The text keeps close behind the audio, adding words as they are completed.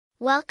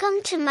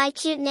Welcome to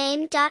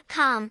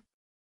mycutename.com.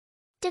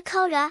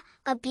 Dakotah,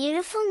 a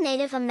beautiful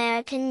Native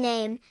American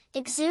name,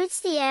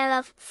 exudes the air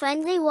of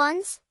friendly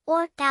ones,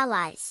 or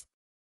allies.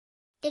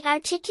 It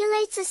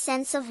articulates a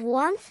sense of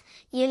warmth,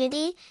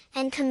 unity,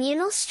 and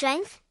communal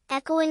strength,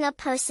 echoing a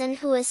person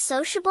who is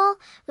sociable,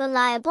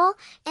 reliable,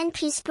 and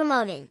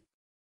peace-promoting.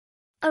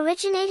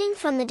 Originating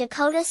from the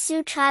Dakotah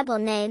Sioux tribal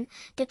name,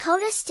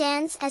 Dakotah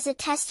stands as a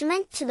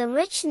testament to the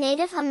rich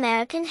Native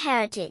American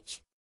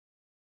heritage.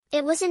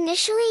 It was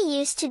initially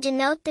used to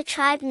denote the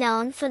tribe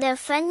known for their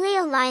friendly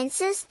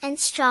alliances and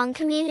strong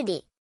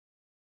community.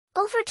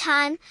 Over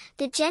time,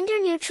 the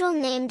gender-neutral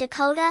name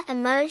Dakotah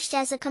emerged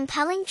as a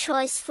compelling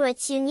choice for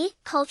its unique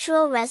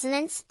cultural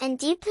resonance and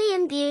deeply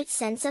imbued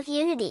sense of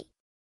unity.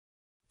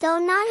 Though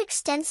not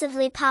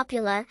extensively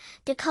popular,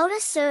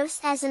 Dakotah serves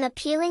as an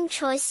appealing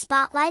choice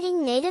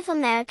spotlighting Native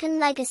American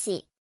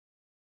legacy.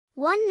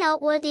 One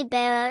noteworthy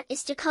bearer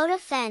is Dakotah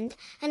Fend,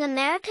 an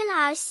American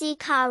RC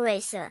car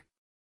racer.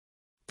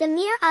 The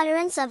mere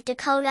utterance of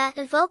Dakotah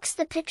evokes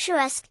the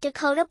picturesque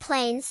Dakotah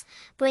Plains,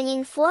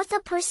 bringing forth a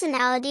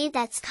personality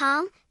that's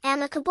calm,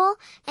 amicable,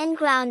 and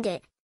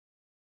grounded.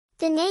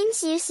 The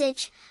name's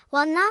usage,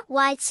 while not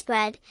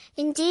widespread,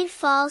 indeed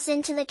falls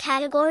into the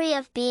category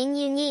of being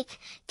unique,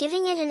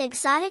 giving it an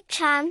exotic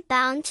charm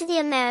bound to the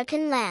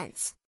American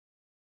lands.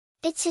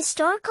 Its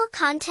historical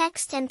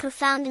context and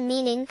profound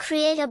meaning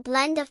create a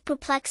blend of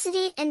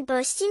perplexity and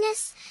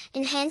burstiness,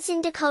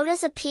 enhancing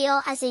Dakotah's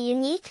appeal as a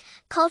unique,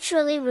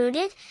 culturally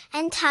rooted,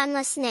 and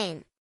timeless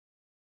name.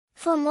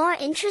 For more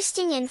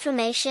interesting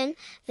information,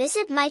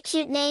 visit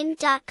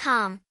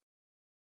mycutename.com.